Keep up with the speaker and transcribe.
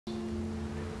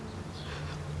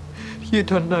You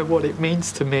don't know what it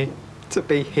means to me to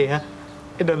be here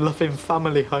in a loving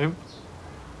family home.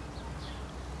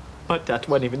 My dad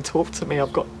won't even talk to me.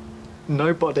 I've got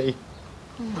nobody.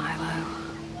 Milo.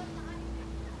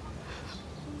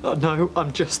 I know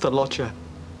I'm just a lodger.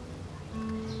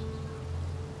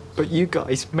 But you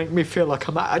guys make me feel like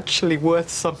I'm actually worth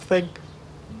something.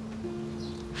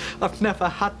 I've never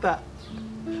had that.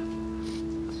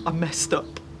 I messed up.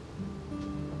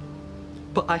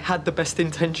 But I had the best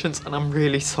intentions and I'm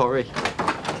really sorry.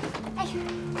 Hey,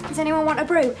 does anyone want a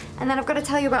brew? And then I've got to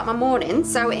tell you about my morning,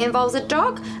 so it involves a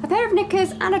dog, a pair of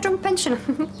knickers and a drunk pensioner.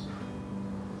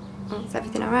 Is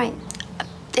everything all right?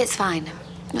 It's fine.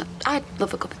 No, I'd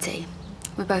love a cup of tea.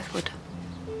 We both would.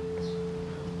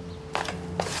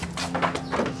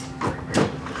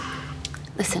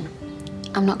 Listen,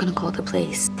 I'm not going to call the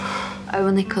police.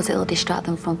 Only because it'll distract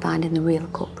them from finding the real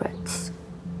culprits.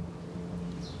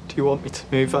 Do you want me to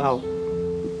move out?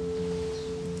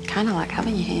 Kind of like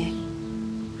having you here.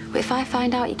 But if I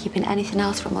find out you're keeping anything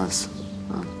else from us,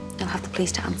 well, you'll have the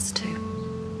police to answer to.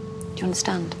 Do you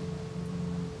understand?